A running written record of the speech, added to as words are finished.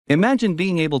Imagine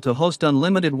being able to host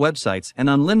unlimited websites and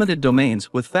unlimited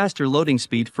domains with faster loading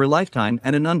speed for lifetime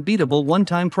at an unbeatable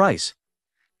one-time price.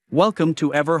 Welcome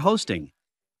to Ever Hosting.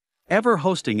 Ever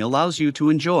Hosting allows you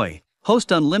to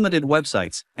host unlimited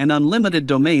websites and unlimited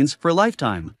domains for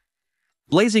lifetime.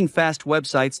 Blazing fast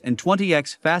websites and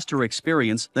 20x faster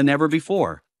experience than ever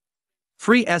before.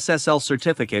 Free SSL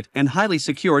certificate and highly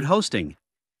secured hosting.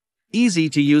 Easy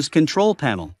to use control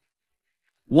panel.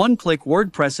 One-click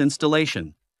WordPress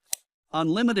installation.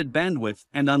 Unlimited bandwidth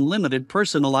and unlimited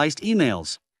personalized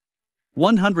emails.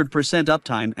 100%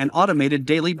 uptime and automated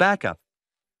daily backup.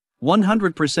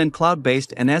 100%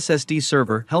 cloud-based and SSD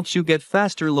server helps you get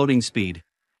faster loading speed.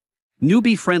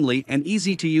 Newbie-friendly and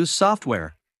easy-to-use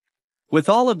software. With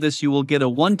all of this, you will get a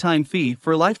one-time fee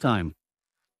for lifetime.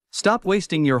 Stop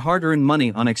wasting your hard-earned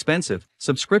money on expensive,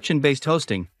 subscription-based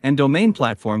hosting and domain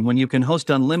platform when you can host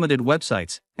unlimited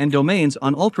websites and domains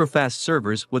on ultra-fast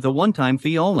servers with a one-time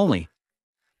fee only.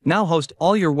 Now host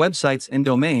all your websites and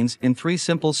domains in 3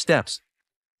 simple steps.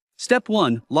 Step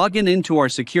 1. Log into our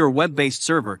secure web-based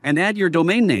server and add your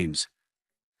domain names.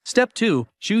 Step 2.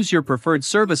 Choose your preferred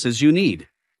services you need.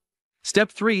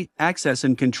 Step 3. Access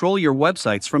and control your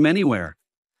websites from anywhere.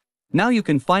 Now you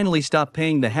can finally stop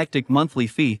paying the hectic monthly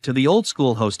fee to the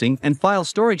old-school hosting and file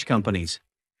storage companies.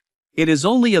 It is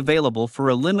only available for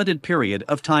a limited period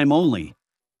of time only.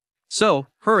 So,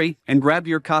 hurry and grab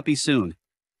your copy soon.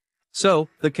 So,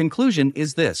 the conclusion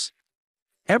is this.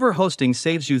 Ever Hosting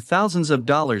saves you thousands of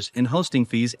dollars in hosting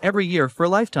fees every year for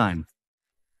lifetime,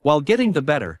 while getting the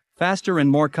better, faster and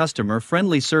more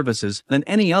customer-friendly services than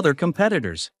any other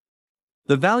competitors.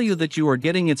 The value that you are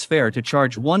getting, it's fair to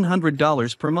charge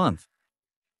 $100 per month.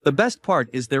 The best part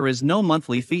is there is no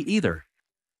monthly fee either.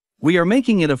 We are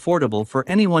making it affordable for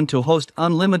anyone to host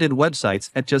unlimited websites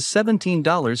at just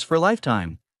 $17 for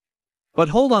lifetime. But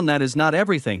hold on, that is not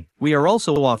everything. We are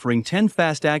also offering 10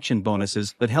 fast action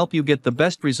bonuses that help you get the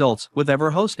best results with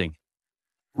Ever Hosting.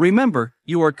 Remember,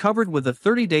 you are covered with a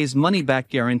 30 days money-back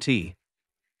guarantee.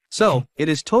 So, it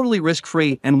is totally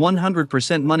risk-free and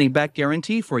 100% money-back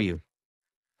guarantee for you.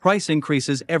 Price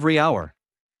increases every hour.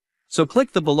 So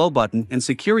click the below button and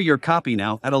secure your copy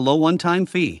now at a low one-time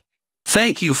fee.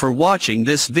 Thank you for watching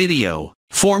this video.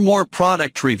 For more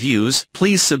product reviews,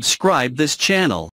 please subscribe this channel.